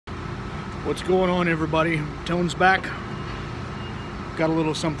What's going on, everybody? Tone's back. Got a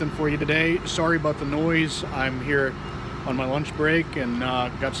little something for you today. Sorry about the noise. I'm here on my lunch break and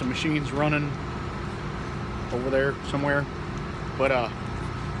got some machines running over there somewhere. But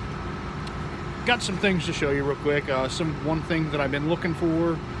got some things to show you real quick. One thing that I've been looking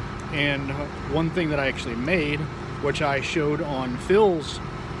for, and one thing that I actually made, which I showed on Phil's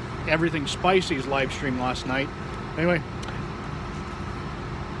Everything Spicy's live stream last night. Anyway,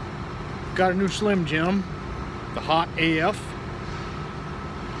 got a new Slim Jim, the Hot AF.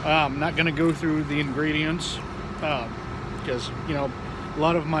 I'm not going to go through the ingredients because, you know, a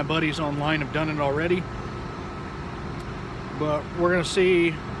lot of my buddies online have done it already. But we're going to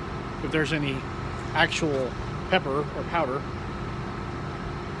see if there's any actual pepper or powder.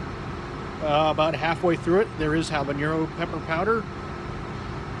 About halfway through it, there is habanero pepper powder,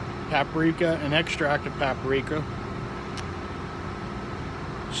 paprika, and extract of paprika.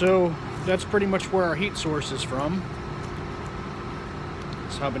 So that's pretty much where our heat source is from.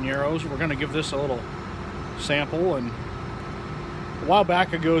 It's habaneros. We're going to give this a little sample. And a while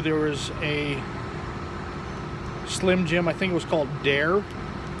back ago, there was a Slim Jim, I think it was called Dare,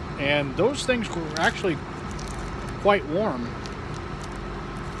 and those things were actually quite warm.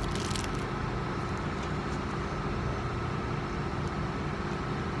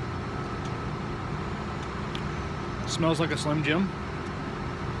 Smells like a Slim Jim.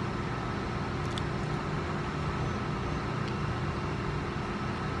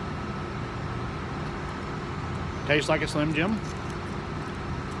 Tastes like a Slim Jim.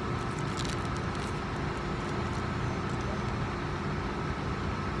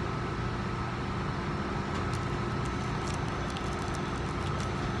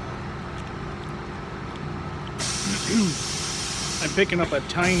 I'm picking up a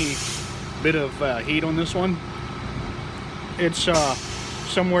tiny bit of heat on this one. It's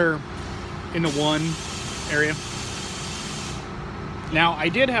somewhere in the 1 area. Now, I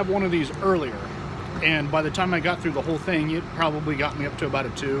did have one of these earlier, and by the time I got through the whole thing, it probably got me up to about a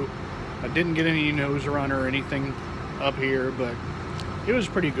 2. I didn't get any nose run or anything up here, but it was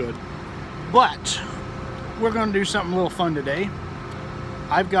pretty good. But we're going to do something a little fun today.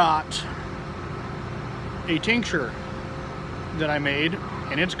 I've got a tincture that I made,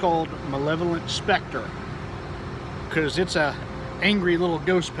 and it's called Malevolent Spectre, because it's a angry little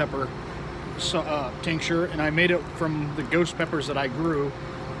ghost pepper tincture, and I made it from the ghost peppers that I grew,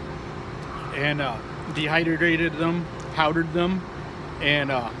 and dehydrated them, powdered them, and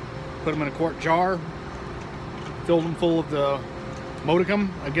put them in a quart jar, filled them full of the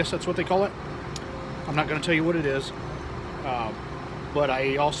modicum, I guess that's what they call it. I'm not going to tell you what it is, but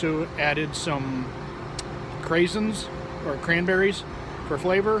I also added some craisins or cranberries for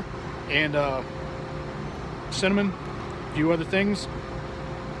flavor, and cinnamon, a few other things.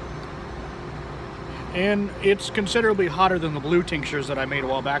 And it's considerably hotter than the blue tinctures that I made a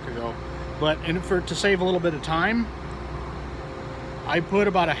while back ago. But to save a little bit of time, I put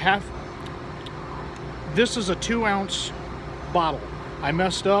about a half. This is a 2-ounce bottle. I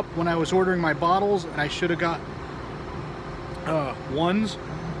messed up when I was ordering my bottles, and I should have got ones,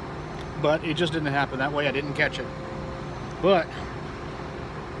 but it just didn't happen that way. I didn't catch it. But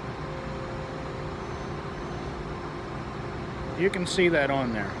you can see that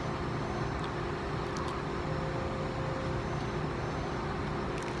on there.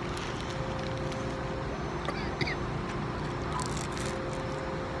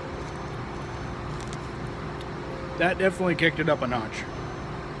 That definitely kicked it up a notch.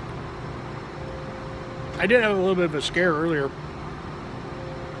 I did have a little bit of a scare earlier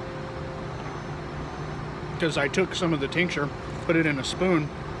because I took some of the tincture, put it in a spoon,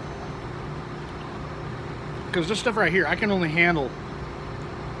 because this stuff right here, I can only handle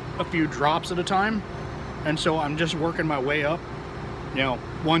a few drops at a time, and so I'm just working my way up. You know,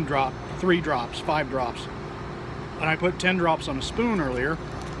 1 drop, 3 drops, 5 drops, and I put 10 drops on a spoon earlier.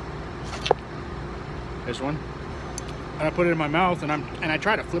 This one, and I put it in my mouth, and I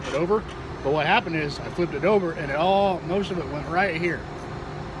try to flip it over, but what happened is I flipped it over, and most of it went right here.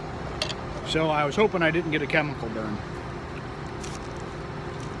 So I was hoping I didn't get a chemical burn.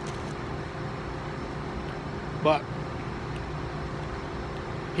 But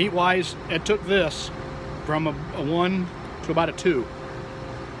heat-wise, it took this from a 1 to about a 2.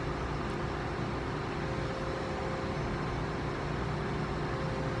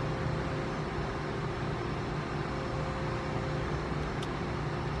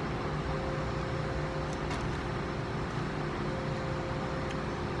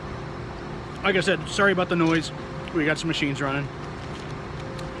 Like I said, sorry about the noise. We got some machines running.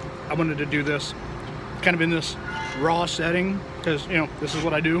 I wanted to do this kind of in this raw setting because, you know, this is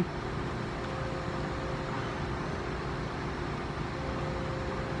what I do.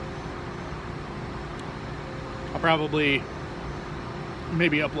 probably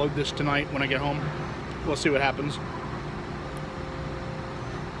maybe upload this tonight when I get home. We'll see what happens.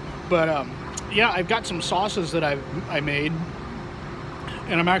 But yeah, I've got some sauces that I made,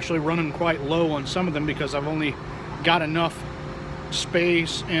 and I'm actually running quite low on some of them because I've only got enough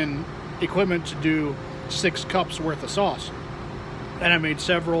space and equipment to do 6 cups worth of sauce. And I made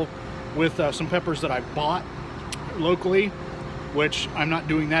several with some peppers that I bought locally, which I'm not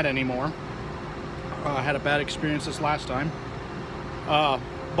doing that anymore. I had a bad experience this last time.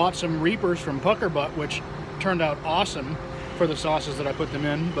 Bought some Reapers from Pucker Butt, which turned out awesome for the sauces that I put them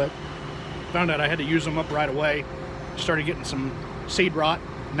in, but found out I had to use them up right away. Started getting some seed rot.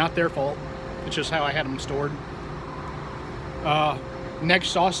 Not their fault. It's just how I had them stored. Next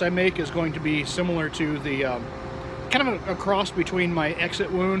sauce I make is going to be similar to the kind of a cross between my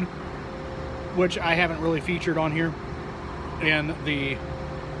Exit Wound, which I haven't really featured on here, and the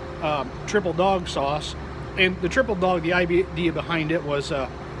Triple Dog sauce. And the Triple Dog, the idea behind it was,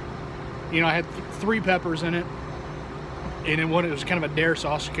 you know, I had 3 peppers in it, and it was kind of a dare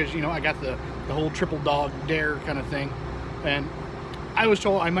sauce because, you know, I got the whole Triple Dog dare kind of thing. And I was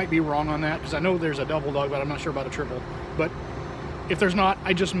told I might be wrong on that because I know there's a Double Dog, but I'm not sure about a triple. But if there's not,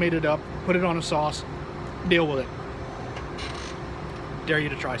 I just made it up, put it on a sauce, deal with it. Dare you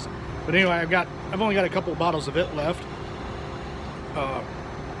to try some. But anyway, I've only got a couple of bottles of it left.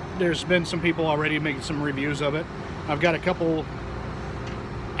 There's been some people already making some reviews of it. I've got a couple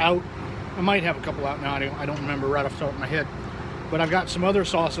out. I might have a couple out now. I don't remember right off the top of my head. But I've got some other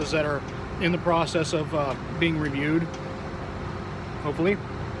sauces that are in the process of being reviewed, hopefully.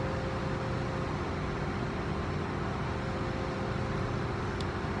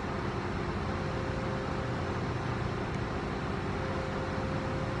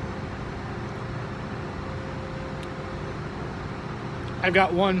 I've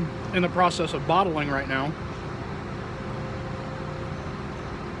got one in the process of bottling right now.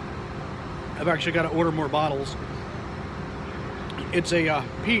 I've actually got to order more bottles. It's a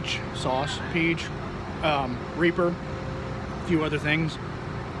peach sauce, peach, Reaper, a few other things.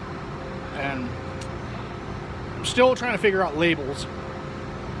 And I'm still trying to figure out labels.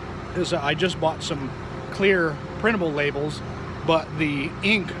 Because I just bought some clear printable labels, but the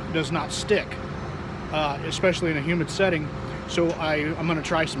ink does not stick, especially in a humid setting. So I'm going to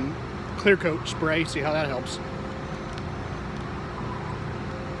try some clear coat spray, see how that helps.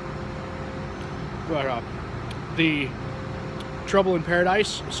 But the Trouble in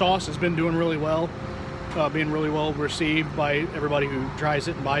Paradise sauce has been doing really well, being really well received by everybody who tries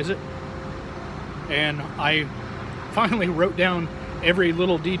it and buys it. And I finally wrote down every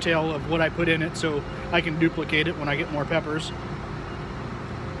little detail of what I put in it so I can duplicate it when I get more peppers.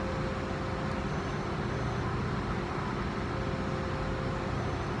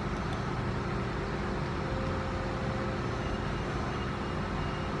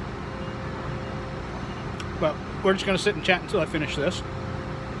 But we're just going to sit and chat until I finish this.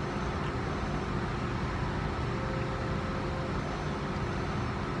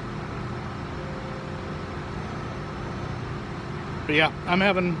 But yeah, I'm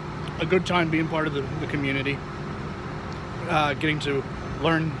having a good time being part of the community. Getting to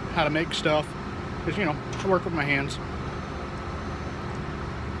learn how to make stuff. Because, you know, I work with my hands.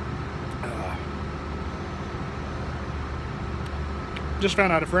 Just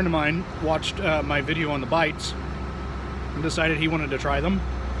found out a friend of mine watched my video on the bites and decided he wanted to try them.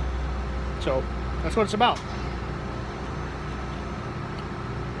 So that's what it's about.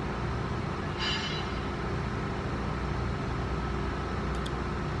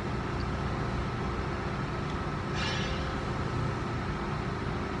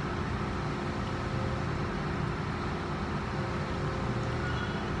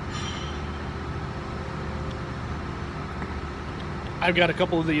 I've got a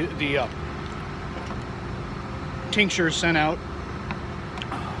couple of the tinctures sent out.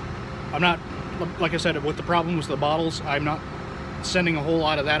 I'm not, like I said, with the problem with the bottles, I'm not sending a whole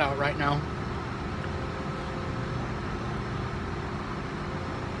lot of that out right now.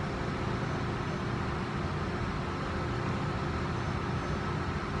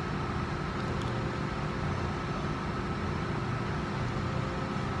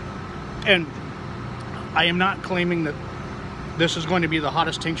 And I am not claiming that this is going to be the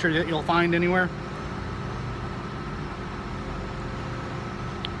hottest tincture that you'll find anywhere.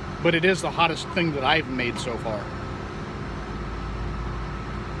 But it is the hottest thing that I've made so far.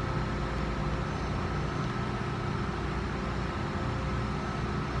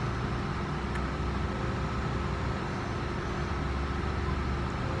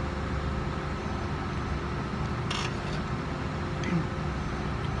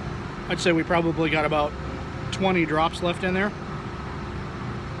 I'd say we probably got about 20 drops left in there.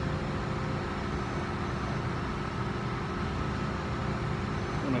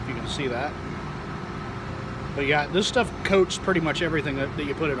 I don't know if you can see that. But yeah, this stuff coats pretty much everything that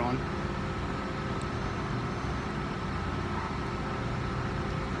you put it on.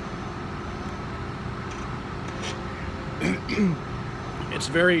 It's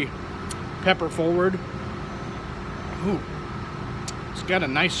very pepper forward. Ooh, it's got a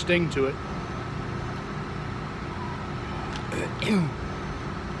nice sting to it.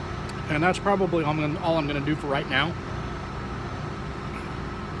 And that's probably all I'm going to do for right now,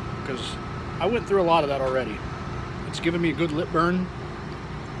 because I went through a lot of that already. It's given me a good lip burn,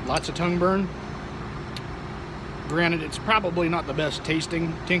 lots of tongue burn. Granted, it's probably not the best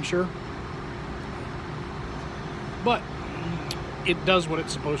tasting tincture, but it does what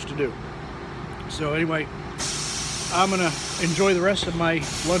it's supposed to do. So anyway, I'm gonna enjoy the rest of my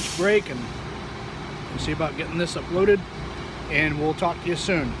lunch break and see about getting this uploaded, and we'll talk to you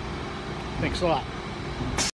soon. Thanks a lot.